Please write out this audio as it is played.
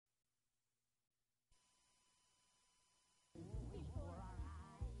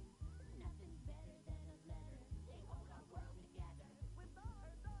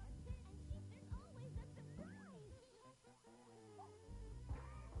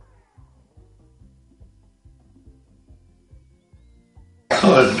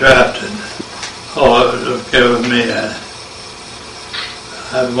was drafted. Oh, it was okay with me.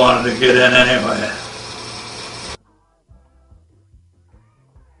 I wanted to get in anyway.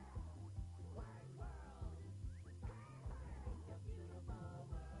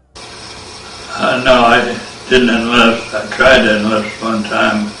 No, I didn't enlist. I tried to enlist one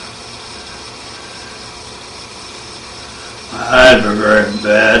time. My eyes were very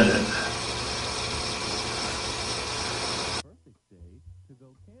bad. Perfect day to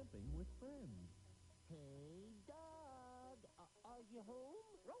go camping with friends. Hey, dog, are you home?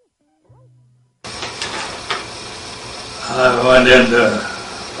 I went into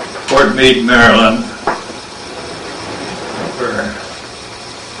Fort Meade, Maryland,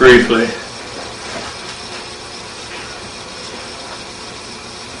 briefly.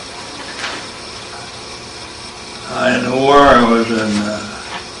 In the war, I was in the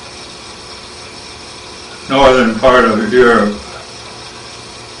northern part of Europe,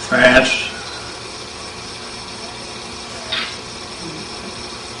 France,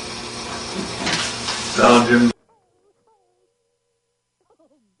 Belgium.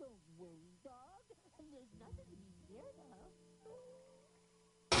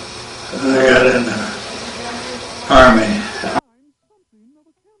 I got in the Army.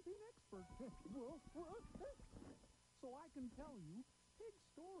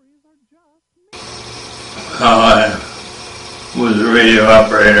 I was a radio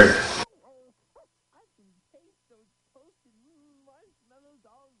operator.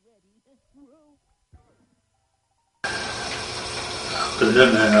 I was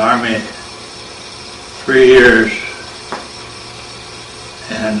in the Army 3 years,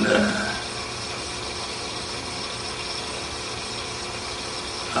 and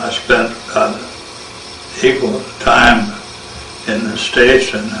I spent about equal time in the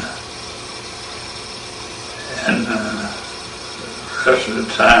States and the rest of the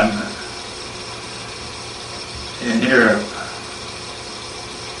time in Europe.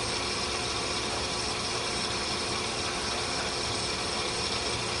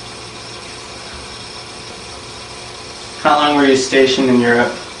 How long were you stationed in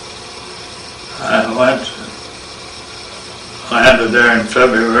Europe? I landed there in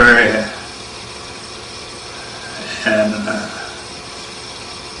February, and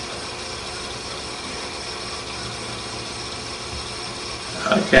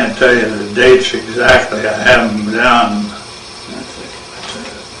I can't tell you the dates exactly. I have them down.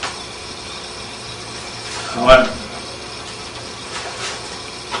 I went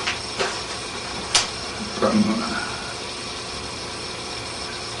from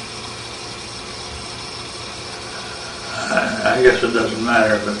I guess it doesn't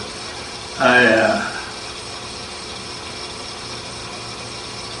matter, but I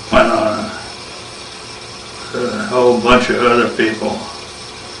went on a whole bunch of other people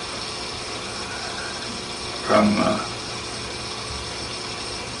from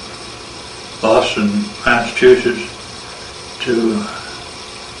Boston, Massachusetts to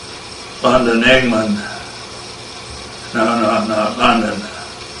London, England. No, not London.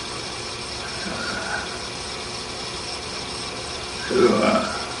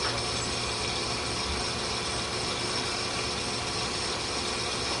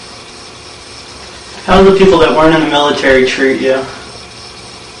 How did the people that weren't in the military treat you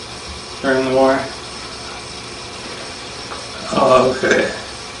during the war? Oh, okay.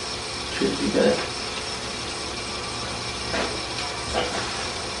 Treated you good.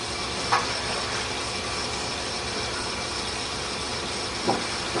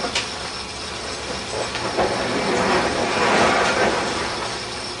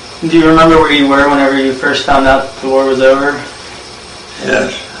 Do you remember where you were whenever you first found out the war was over?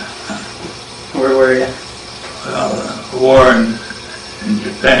 Yes. Where were you? Well, the war in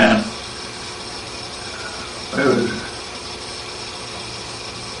Japan. It was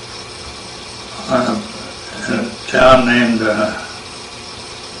in a town named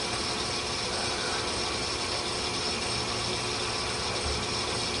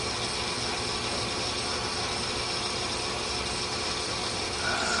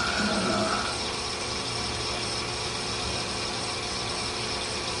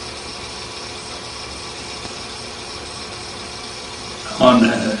on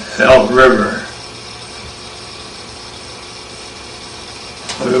the Elk River.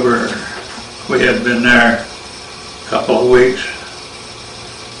 We had been there a couple of weeks.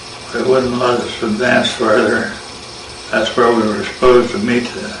 They wouldn't let us advance further. That's where we were supposed to meet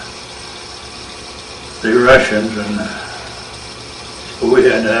the Russians, and so we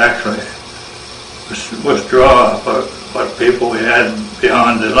had to actually withdraw what people we had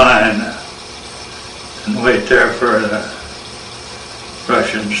beyond the line and wait there for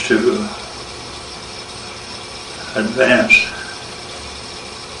Russians to advance.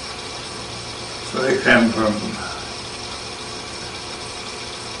 So they came from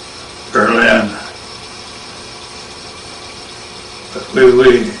Berlin, but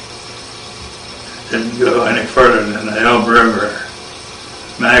we didn't go any further than the Elbe River.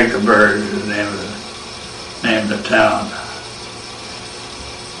 Magdeburg is the name of the town.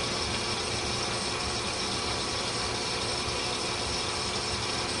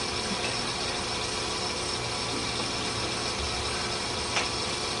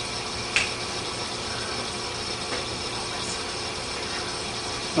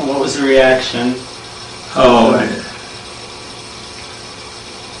 And what was the reaction? Oh,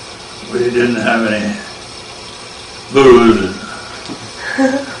 we didn't have any booze.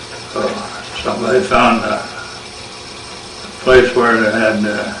 So somebody found a place where they had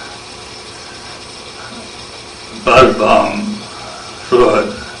buzz bomb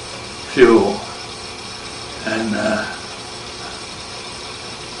fluid, fuel, and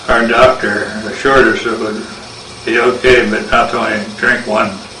our doctor assured us it would be okay, but not to only drink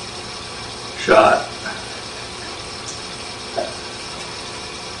one shot.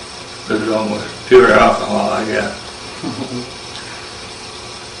 It was almost pure alcohol, I guess.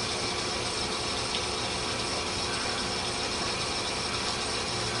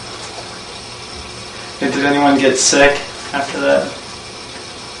 Did anyone get sick after that?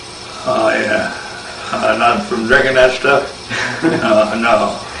 Oh, yeah. Not from drinking that stuff?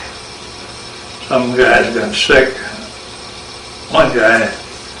 No. Some guys got sick. One guy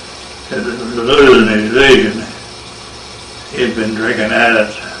was losing his vision. He'd been drinking at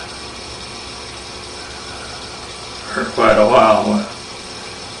it for quite a while.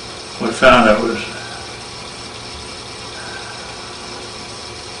 We found it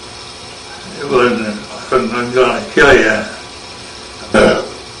wasn't going to kill you.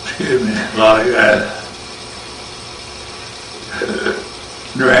 Excuse me, a lot of guys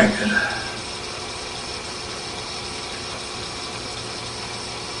drank it.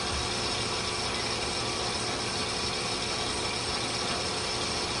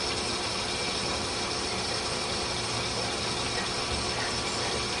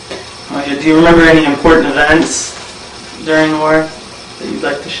 Do you remember any important events during the war that you'd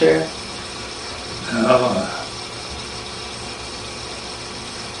like to share?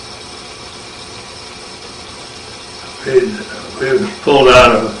 We was pulled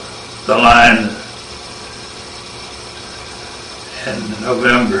out of the line in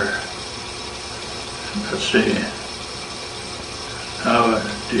November. Let's see.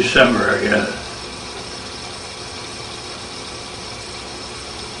 December, I guess.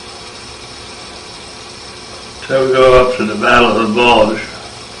 So we go up to the Battle of the Bulge.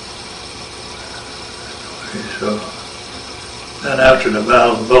 So then after the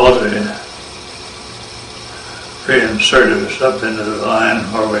Battle of the Bulge, they reinserted us up into the line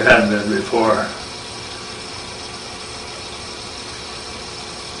where we had been before.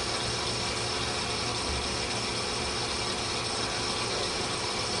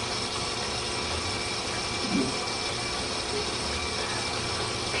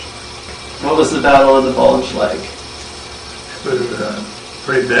 What was the Battle of the Bulge like? It was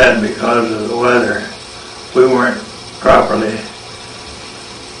pretty bad because of the weather. We weren't properly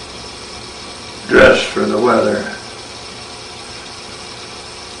dressed for the weather.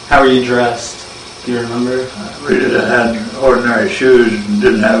 How were you dressed? Do you remember? We just had ordinary shoes and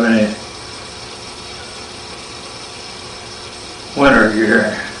didn't have any winter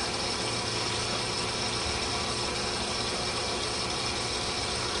gear.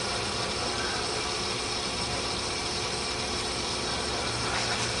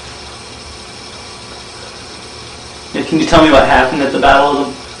 Yeah, can you tell me what happened at the Battle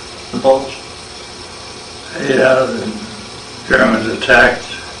of the Bulge? Yeah, the Germans attacked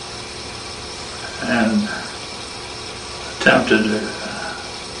and attempted to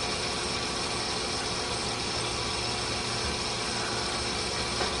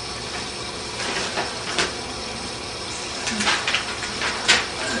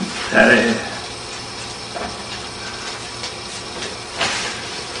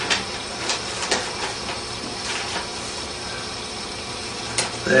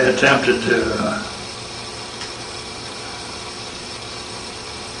they attempted to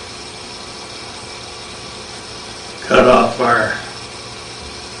cut off our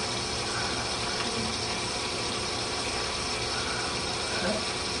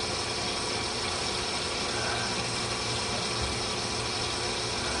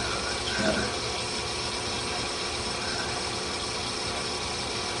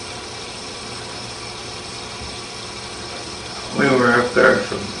we were worked there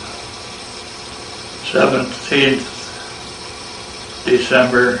from 17th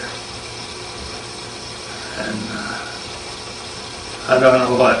December, and I don't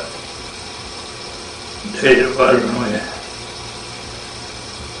know what date it was when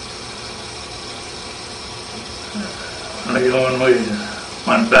we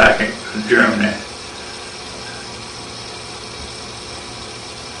went back to Germany.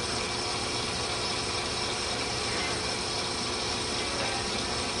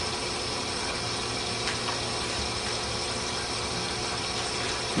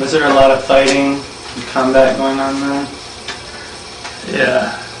 Was there a lot of fighting and combat going on then?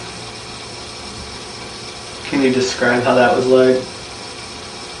 Yeah. Can you describe how that was like?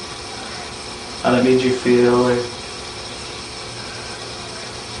 How that made you feel? Or...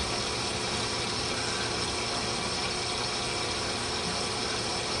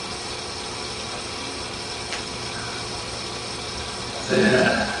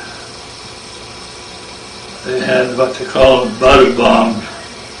 They had what they call buzz bombs,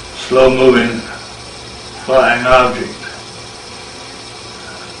 slow-moving flying object.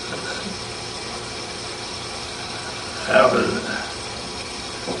 That was,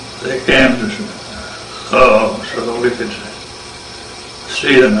 they came low so that we could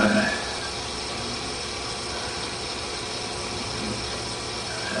see them.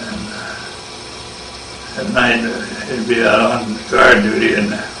 And at night, he'd be out on guard duty, and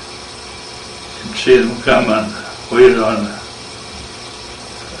you'd see them coming. We was on the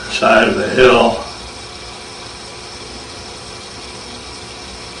side of a hill.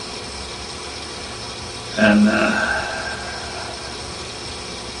 And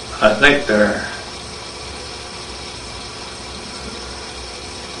I think they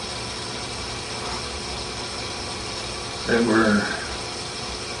were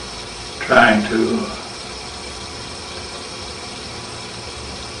trying to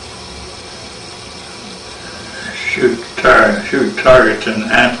shoot targets in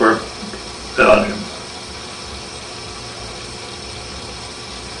Antwerp, Belgium.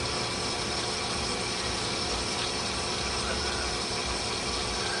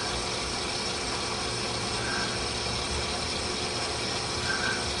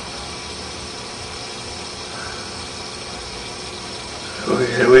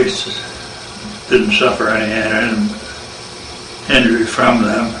 We didn't suffer any injury from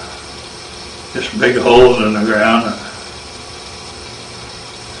them, just big holes in the ground.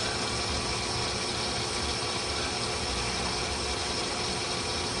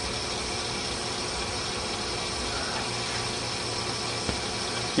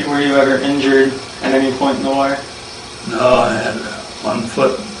 Were you ever injured at any point in the war? No, I had one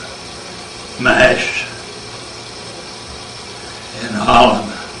foot mashed in Holland.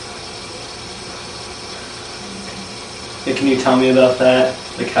 Yeah, can you tell me about that?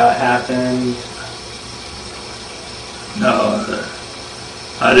 Like how it happened? No,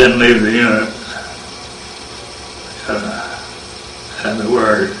 I didn't leave the unit. Had to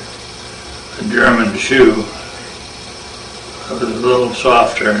wear a German shoe. It was a little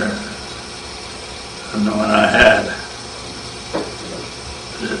softer than the one I had.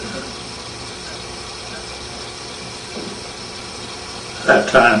 That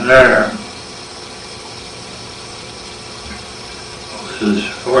time there was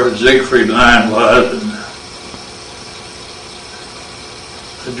where the Siegfried line was, and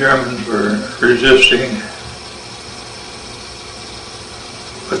the Germans were resisting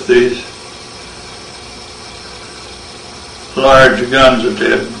with these large guns that they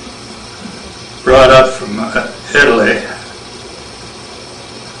had brought up from Italy,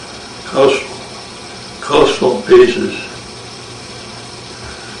 coastal pieces.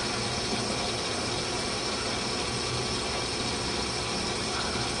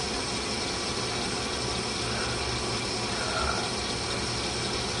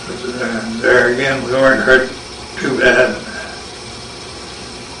 There again, we weren't hurt too bad.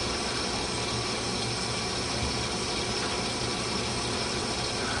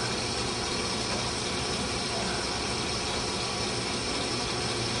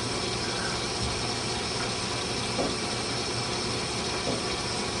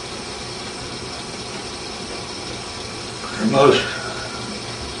 Most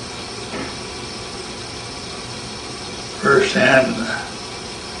first-hand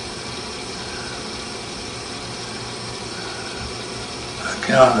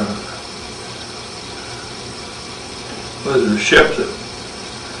account of was a ship that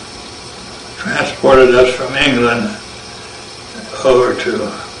transported us from England over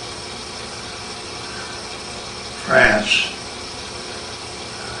to France,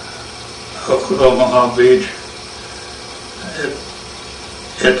 Omaha Beach.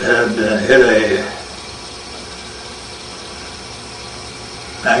 it had hit a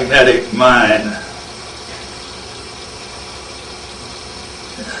magnetic mine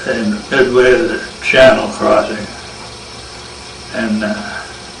in midway of the channel crossing, and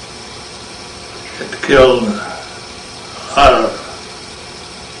it killed a lot of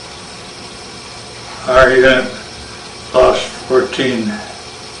our unit, lost 14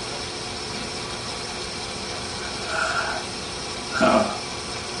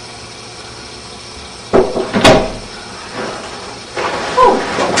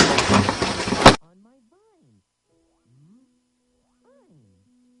 On my vine.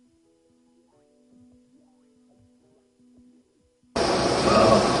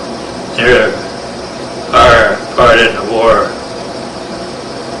 near our part in the war.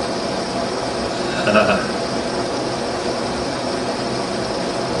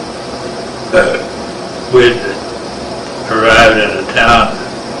 We'd arrived in a town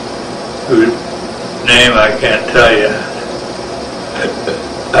whose name I can't tell you.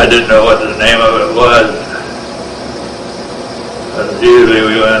 I didn't know what the name of it was. But usually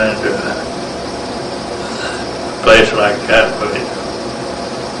we went into a place like that, but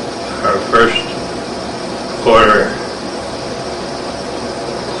our first order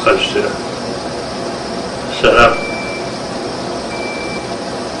was to set up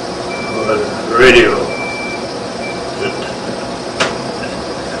with a radio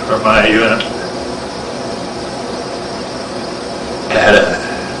for my unit. Had a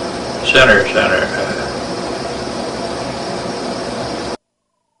center.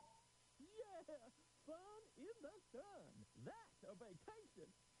 Yeah, fun in the sun. That's a vacation.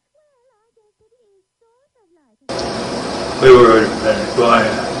 Well, I guess it is sort of like a... We were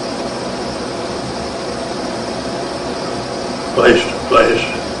going place to place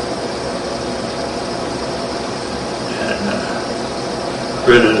and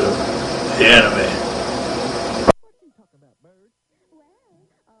rid of the enemy. What you talking about, bird? Well,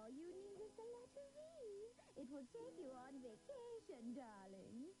 all you need is the letter V. It will take you on vacation,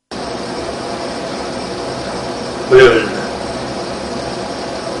 darling. We would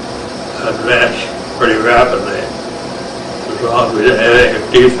advance pretty rapidly as long as we didn't have any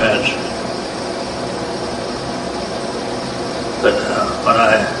defense. But when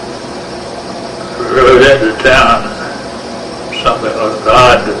I rode into town, something looked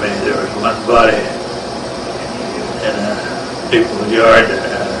odd to me. There was one body in a people's yard that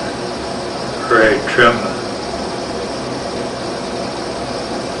had a very trim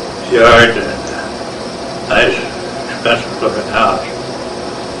yard and a nice, expensive looking house.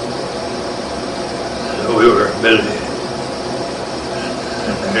 So we were busy,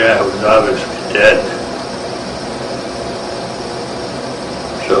 and the guy was obviously dead.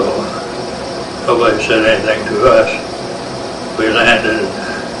 So nobody said anything to us. We landed and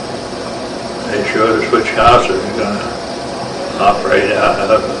they showed us which house we were going to operate out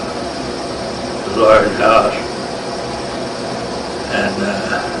of, a large house. And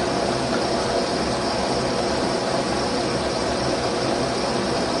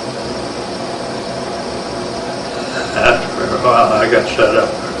after a while I got set up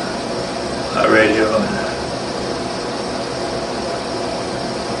for my radio, and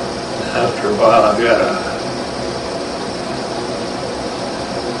after a while I got a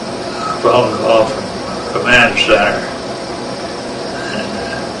phone call from command center, and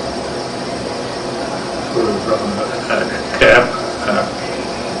we were from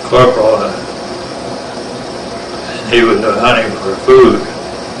corporal, and he was hunting for food,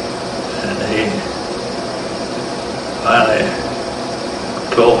 and he finally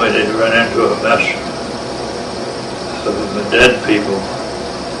told me they'd run into a mess of the dead people.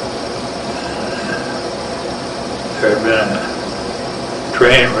 There had been a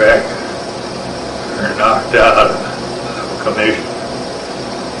train wreck, or knocked out of commission,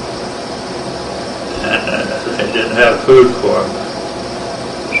 and they didn't have food for them.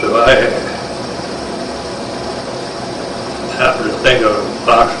 So I happened to think of a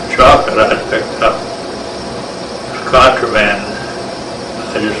box of chocolate I'd picked up. Contraband.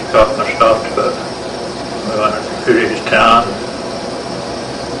 I just got myself to one of the city's town.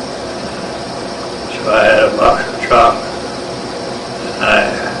 So I had a box of chocolate, and I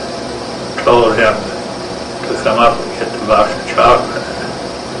told him to come up and get the box of chocolate.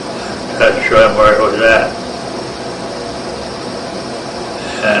 I had to show him where it was at.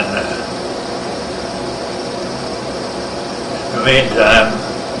 And in the meantime,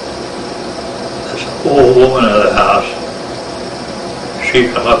 old woman of the house, she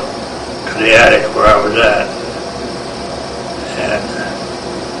come up to the attic where I was at, and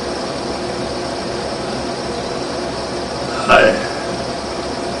I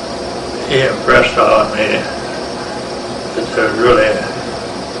he impressed on me that there was really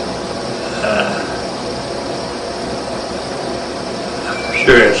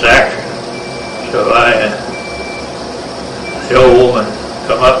serious action. So the old woman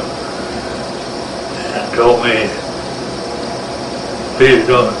come up and told me, please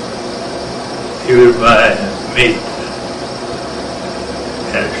don't use my meat.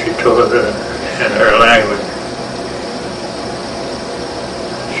 And she told her in her language.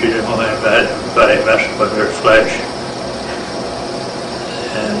 She didn't want anybody messing with her flesh.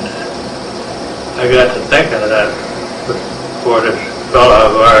 And I got to thinking of that before this fellow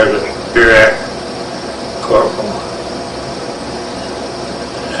of ours, this Iraq corporal.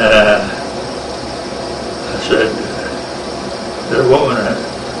 I said, the woman that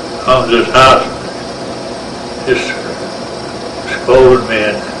owns this house just scolded me,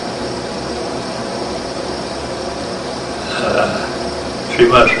 and she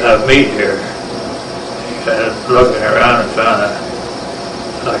must have meat here. And looking around and found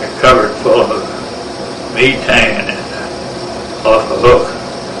like a cupboard full of meat hanging off a hook.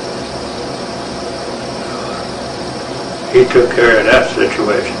 He took care of that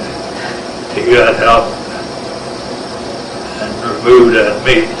situation. He got help and removed that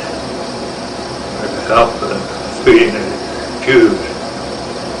meat with the help of feeding the Jews.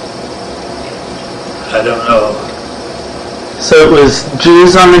 I don't know. So it was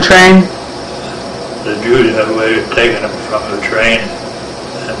Jews on the train? The Jews had a way of taking them from the train,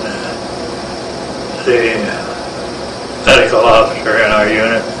 and the medical officer in our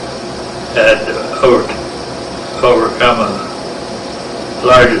unit had overcome the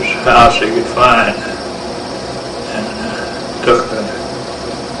largest house he could find and took the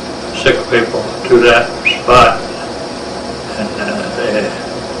sick people to that spot, and they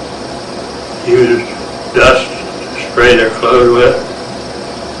used dust to spray their clothes with,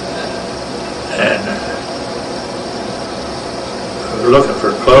 and we were looking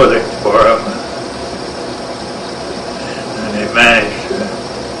for clothing for them, and they managed to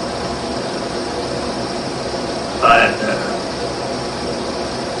find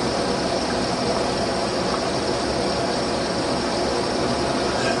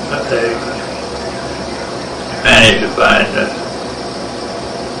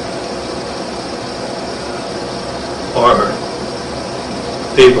more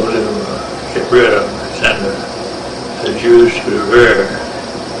people to get rid of and send the Jews to the rear,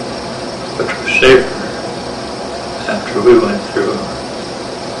 which was safer after we went through.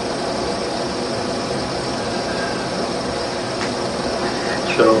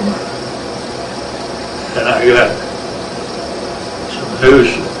 So, and I got some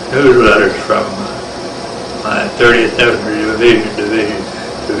newsletters from my 30th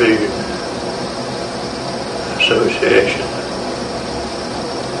Division Association.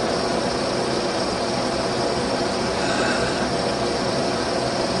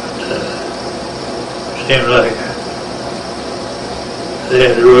 Seemed like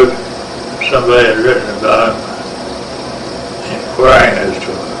somebody had written about him, inquiring as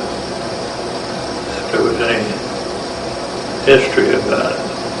to if there was any history about it.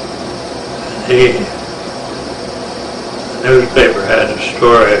 And the newspaper had a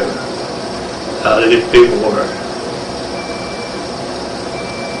story of how these people were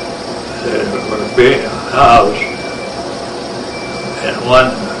being housed in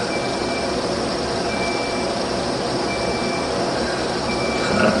one